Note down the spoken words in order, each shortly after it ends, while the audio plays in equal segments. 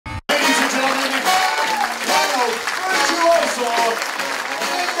aplauso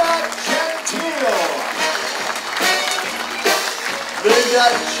Linda Gentille. Linda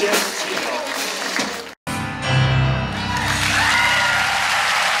Gentille.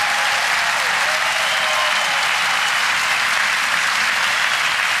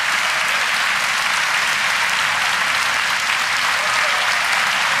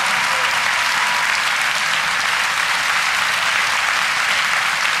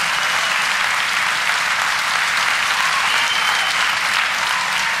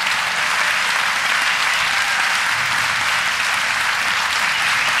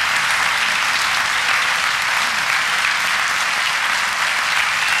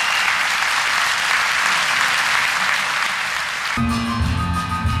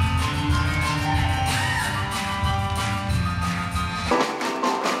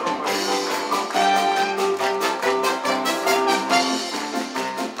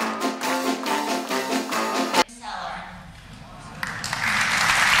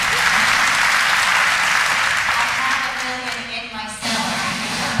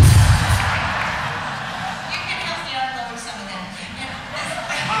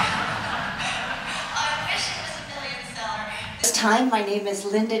 My name is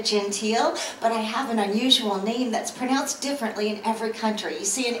Linda Gentille, but I have an unusual name that's pronounced differently in every country. You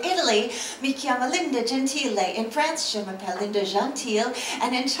see, in Italy, mi chiamo Linda Gentile. In France, je m'appelle Linda Gentille.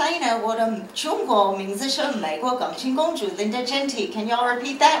 And in China, 我的中国名字是美国港青公主 Linda Gentille. Can y'all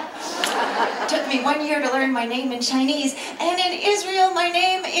repeat that? Took me 1 year to learn my name in Chinese. And in Israel, my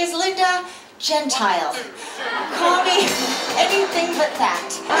name is Linda Gentile. Call me anything but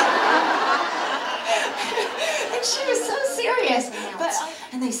that. And she was so serious.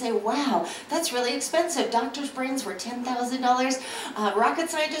 And they say, wow, that's really expensive. Doctors' brains were $10,000. Rocket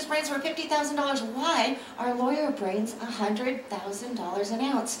scientists' brains were $50,000. Why are lawyer brains $100,000 an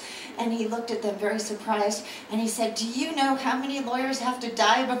ounce? And he looked at them very surprised, and he said, do you know how many lawyers have to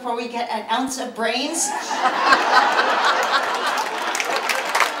die before we get an ounce of brains? My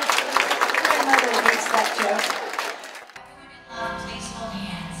mother makes that joke.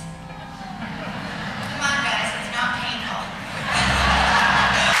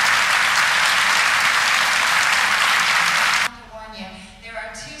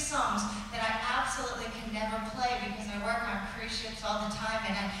 All the time,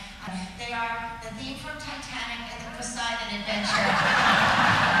 and they are the theme from Titanic and the Poseidon Adventure.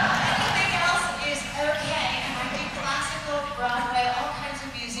 Anything else is okay, and I do classical, Broadway, all kinds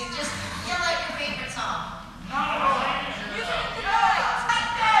of music. Just yell out your favorite song.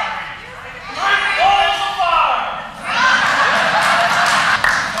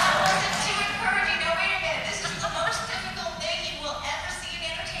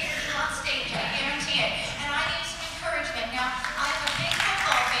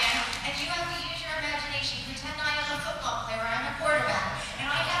 Pretend I am a football player, I'm a quarterback.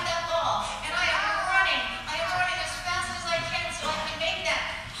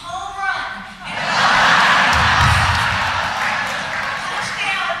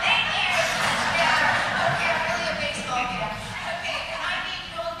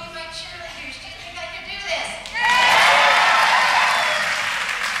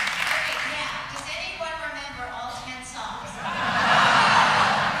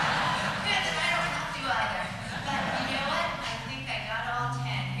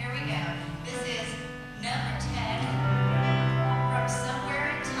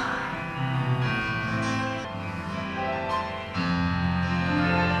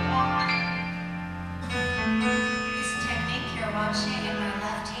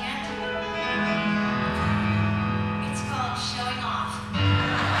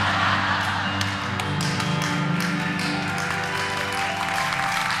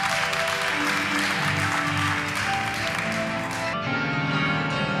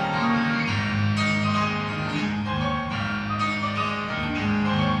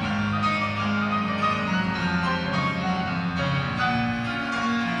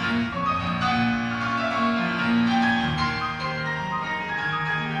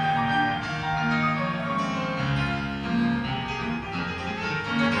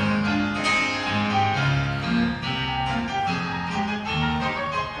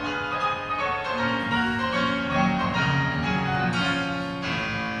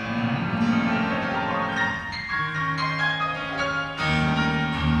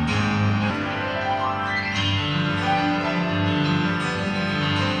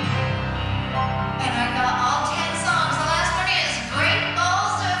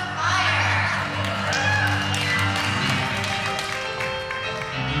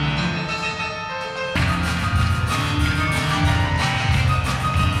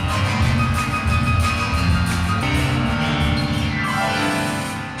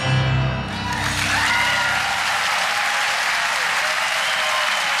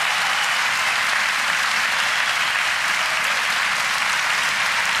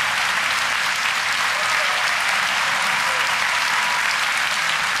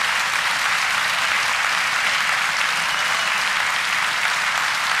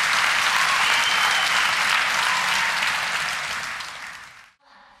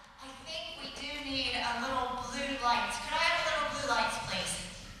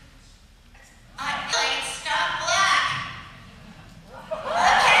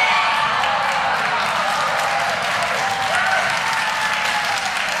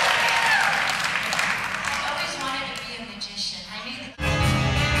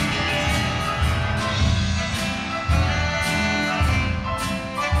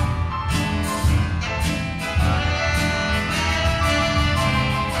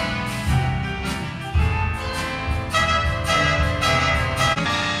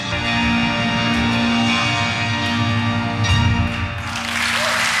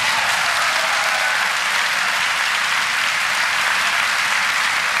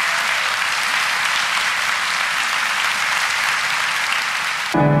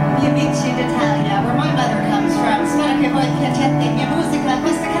 piacete, mia musica,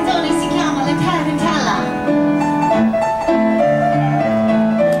 questa canzone si chiama Le Tarantella.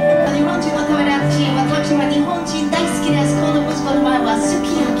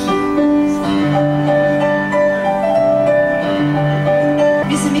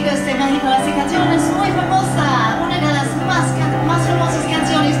 Mis amigos de México, esta canción es muy famosa, una de las más famosas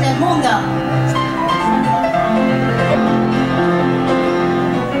canciones del mundo.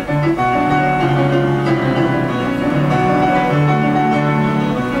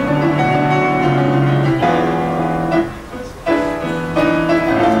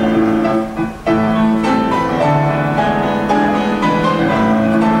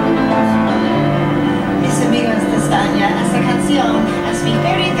 Es mi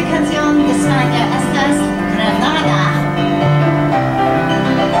favorita canción de España, esta es Granada.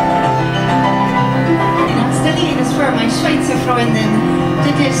 In Australien ist für meine Schweizer Freundin,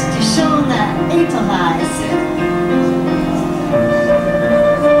 das ist die schöne Edelweiß.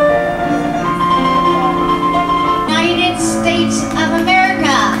 United States of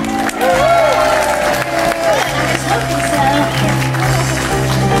America. I was hoping so.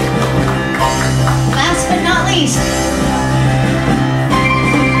 Last but not least.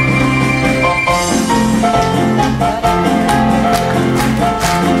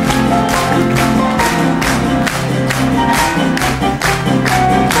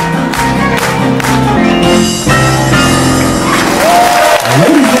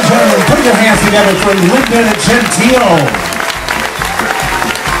 Ladies and gentlemen, put your hands together for Linda Gentille.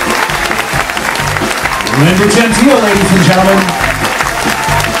 Linda Gentille, ladies and gentlemen.